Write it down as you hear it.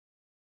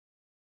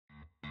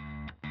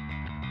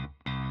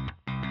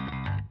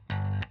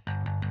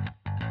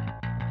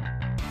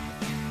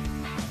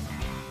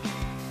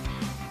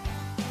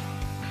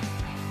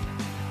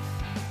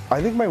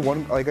I think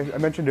like I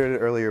mentioned it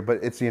earlier,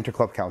 but it's the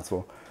Interclub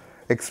Council,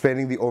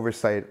 expanding the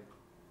oversight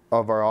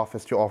of our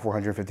office to all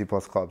 450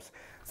 plus clubs.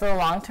 So the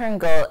long-term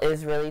goal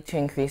is really to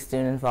increase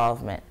student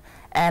involvement.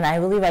 And I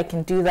believe I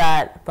can do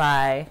that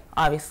by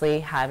obviously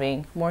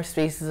having more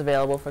spaces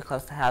available for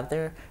clubs to have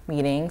their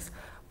meetings,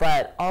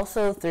 but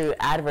also through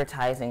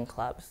advertising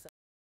clubs.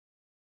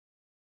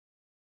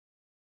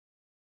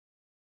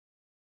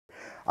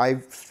 I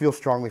feel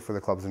strongly for the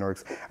clubs and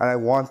orgs, and I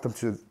want them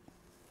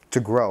to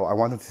grow. I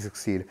want them to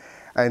succeed.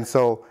 And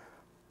so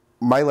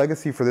my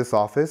legacy for this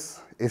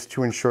office is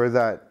to ensure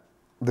that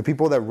the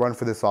people that run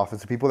for this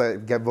office, the people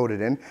that get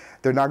voted in,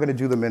 they're not going to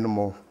do the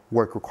minimal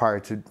work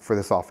required for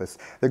this office.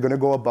 They're going to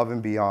go above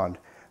and beyond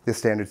the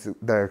standards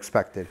that are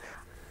expected.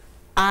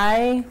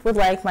 I would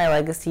like my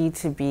legacy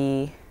to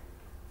be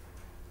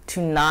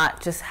to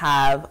not just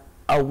have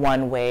a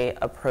one-way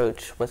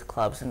approach with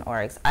clubs and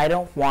orgs. I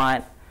don't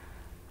want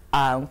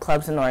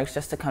clubs and orgs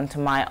just to come to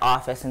my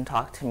office and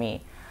talk to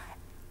me.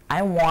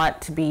 I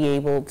want to be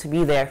able to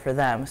be there for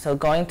them. So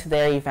going to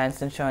their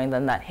events and showing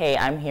them that, hey,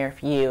 I'm here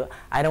for you.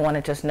 I don't want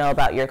to just know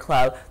about your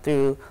club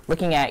through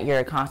looking at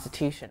your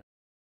constitution.